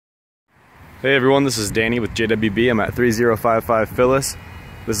Hey everyone, this is Danny with JWB. I'm at 3055 Phyllis.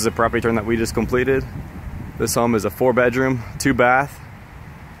 This is a property turn that we just completed. This home is a 4-bedroom, 2-bath.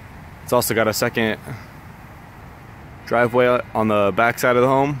 It's also got a second driveway on the back side of the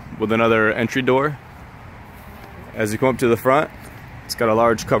home with another entry door. As you come up to the front, it's got a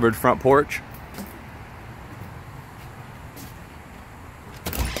large covered front porch.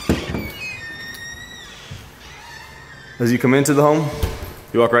 As you come into the home,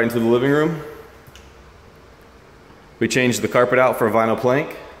 you walk right into the living room. We changed the carpet out for a vinyl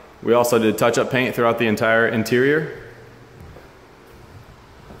plank. We also did touch-up paint throughout the entire interior.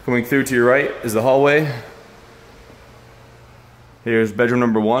 Coming through to your right is the hallway. Here's bedroom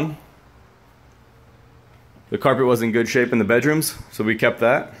number 1. The carpet was in good shape in the bedrooms, so we kept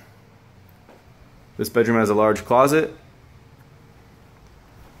that. This bedroom has a large closet.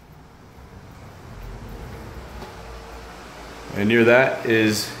 And near that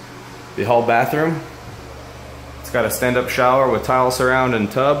is the hall bathroom. It's got a stand-up shower with tile surround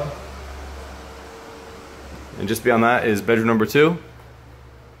and tub. And just beyond that is bedroom number 2.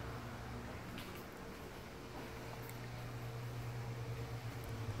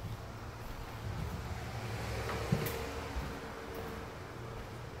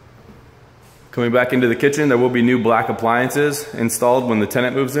 Coming back into the kitchen, there will be new black appliances installed when the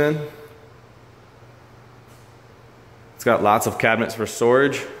tenant moves in. It's got lots of cabinets for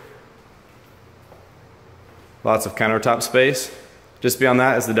storage. Lots of countertop space. Just beyond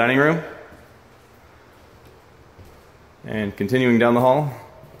that is the dining room. And continuing down the hall,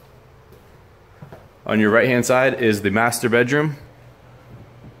 on your right hand side is the master bedroom.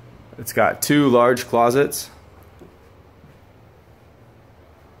 It's got 2 large closets.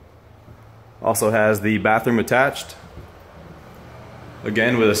 Also has the bathroom attached.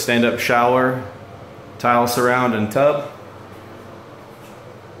 Again with a stand-up shower, tile surround and tub.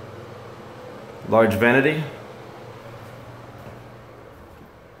 Large vanity.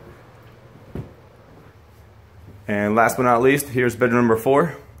 And last but not least, here's bedroom number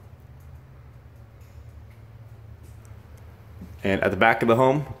 4. And at the back of the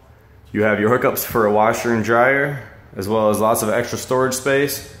home, you have your hookups for a washer and dryer, as well as lots of extra storage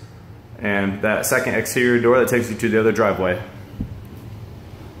space, and that second exterior door that takes you to the other driveway.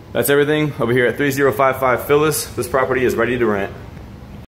 That's everything over here at 3055 Phyllis. This property is ready to rent.